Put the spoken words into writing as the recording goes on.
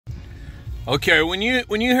Okay, when you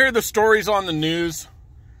hear the stories on the news,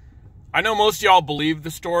 I know most of y'all believe the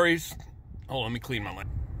stories. Oh, let me clean my lip.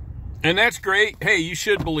 And that's great. Hey, you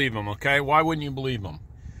should believe them, okay? Why wouldn't you believe them?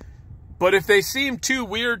 But if they seem too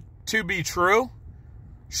weird to be true,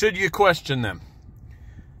 should you question them?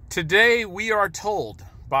 Today, we are told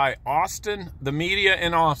by Austin, the media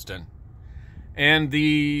in Austin, and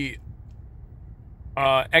the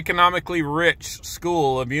economically rich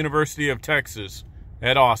school of University of Texas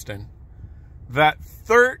at Austin, that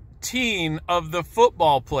 13 of the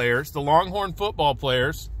football players, the Longhorn football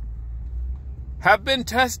players, have been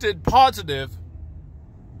tested positive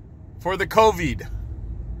for the COVID.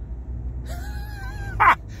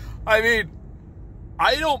 I mean,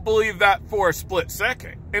 I don't believe that for a split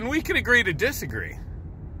second. And we can agree to disagree.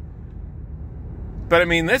 But I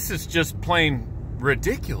mean, this is just plain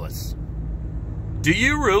ridiculous. Do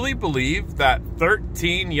you really believe that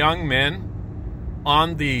 13 young men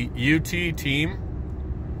on the UT team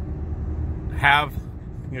have,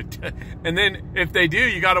 and then if they do,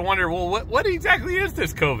 you got to wonder, well, what exactly is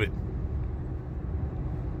this COVID?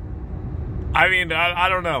 I mean, I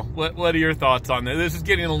don't know. What are your thoughts on this? This is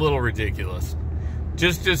getting a little ridiculous.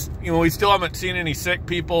 Just, you know, we still haven't seen any sick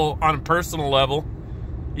people on a personal level.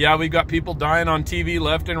 Yeah, we've got people dying on TV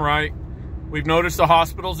left and right. We've noticed the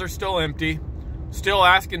hospitals are still empty. Still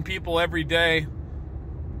asking people every day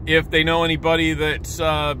if they know anybody that's,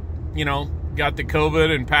 you know, got the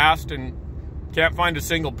COVID and passed, and can't find a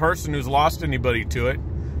single person who's lost anybody to it.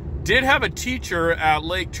 Did have a teacher at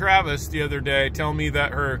Lake Travis the other day tell me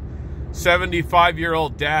that her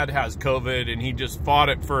 75-year-old dad has COVID and he just fought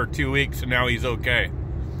it for 2 weeks and now he's okay.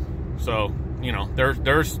 So, you know,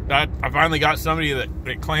 there's that. I finally got somebody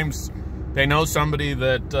that claims they know somebody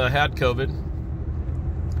that had COVID.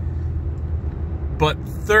 But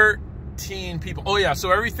 13 people. Oh yeah,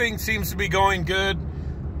 so everything seems to be going good.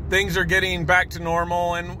 Things are getting back to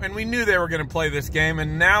normal, and we knew they were going to play this game.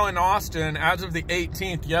 And now in Austin, as of the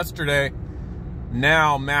 18th yesterday,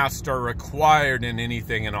 now masks are required in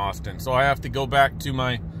anything in Austin. So I have to go back to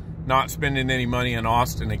my not spending any money in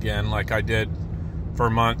Austin again like I did for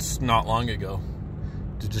months not long ago,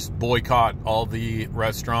 to just boycott all the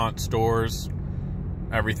restaurants, stores,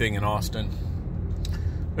 everything in Austin.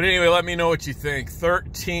 But anyway, let me know what you think.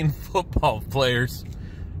 13 football players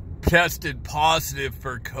tested positive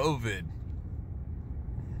for COVID.